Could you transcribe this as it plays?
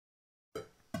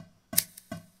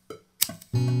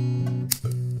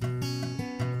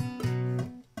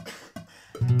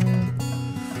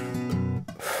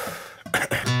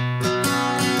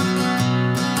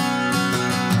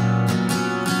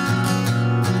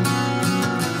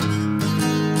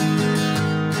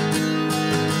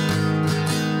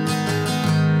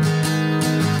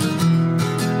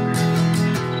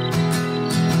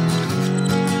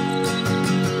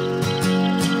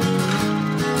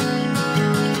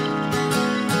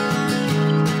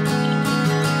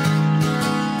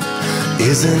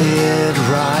Isn't it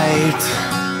right?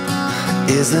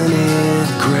 Isn't it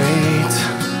great?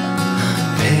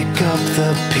 Pick up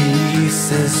the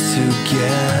pieces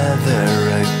together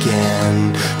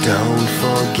again. Don't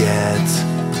forget,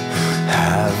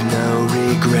 have no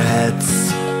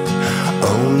regrets.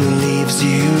 Only leaves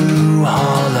you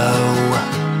hollow.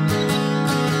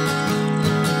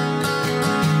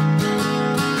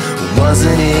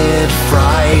 Wasn't it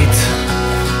fright?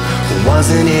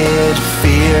 Wasn't it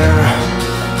fear?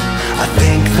 I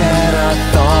think that I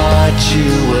thought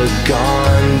you were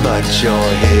gone, but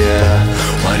you're here.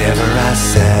 Whatever I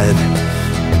said,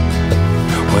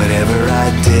 whatever I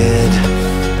did,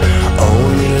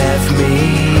 only left me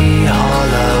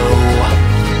hollow.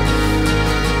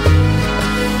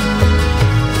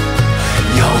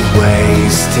 You're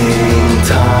wasting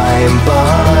time,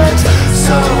 but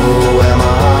so am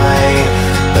I.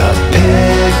 The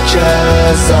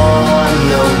pictures on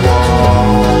the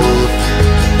wall,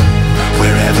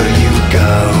 wherever you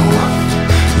go,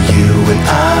 you and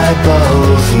I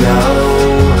both know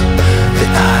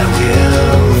that I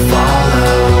will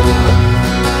follow.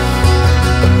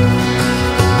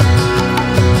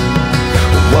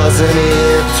 Wasn't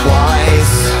it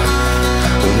twice?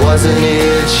 Wasn't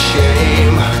it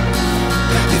shame?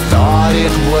 You thought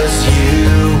it was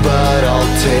you, but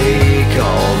I'll take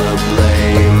all the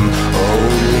blame.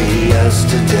 Only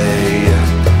yesterday.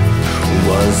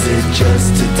 Was it just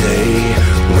today?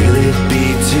 Will it be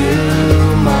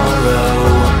tomorrow?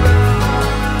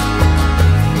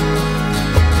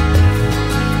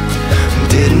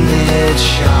 Didn't it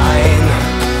shine?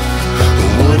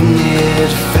 Wouldn't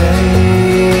it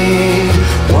fade?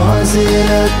 Was it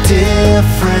a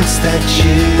difference that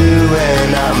you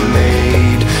and I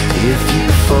made? If you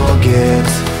forget,